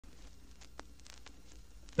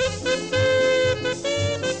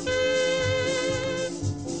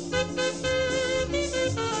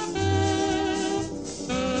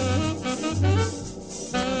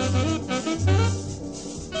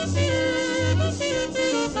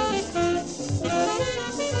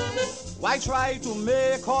Why try to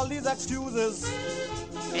make all these excuses?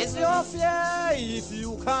 It's your fear if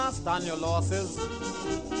you can't stand your losses.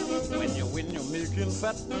 When you win, you're making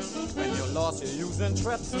fat. When you lost, you're using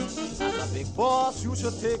threats. As a big boss, you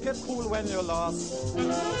should take it cool when you lost.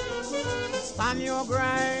 Stand your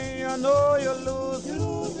grind, you know you lose. You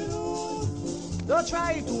lose, you lose. Don't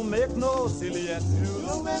try to make no silly excuse.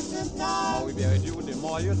 No wasting time. The more we bury you, the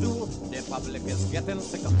more you do. The public is getting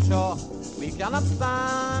sick, I'm sure. We cannot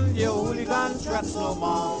stand your hooligan threats no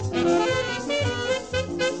more.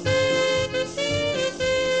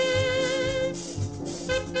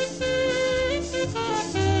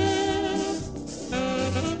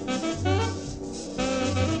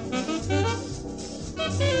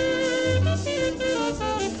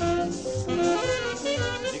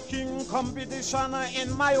 Competition, in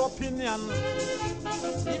my opinion,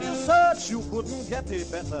 if you search, you couldn't get a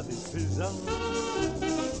better decision.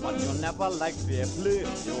 But you never like fair play.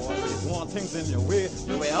 You always want things in your way.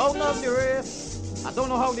 You were out of the race. I don't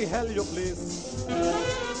know how the hell you place.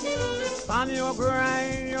 Stand your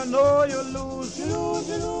grind, you know you lose. You lose,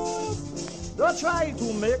 you lose. Don't try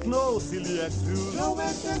to make no silly excuse. No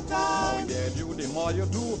wasting time. The more you do, the more you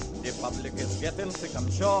do. The public is getting sick,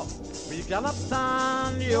 I'm sure. We cannot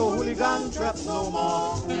stand your hooligan threats no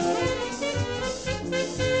more.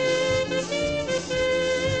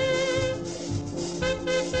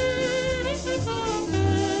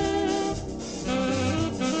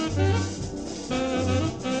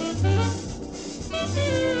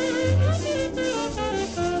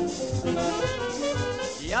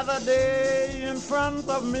 The other day in front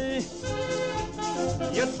of me,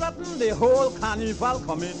 you threatened the whole carnival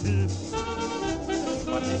committee.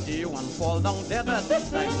 But the day one fall down dead, at this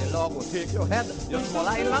time the law will take your head. You small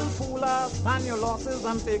island fooler, stand your losses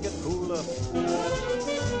and take it cooler.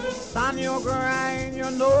 Stand your grind, you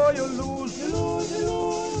know you lose. You lose, you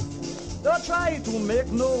lose. Don't try to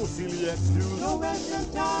make no silly excuse. No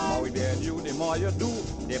wasting time. The more we dare you, the more you do.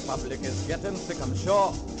 The public is getting sick, I'm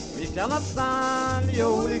sure. We cannot stand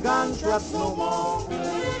your hooligan threats no more.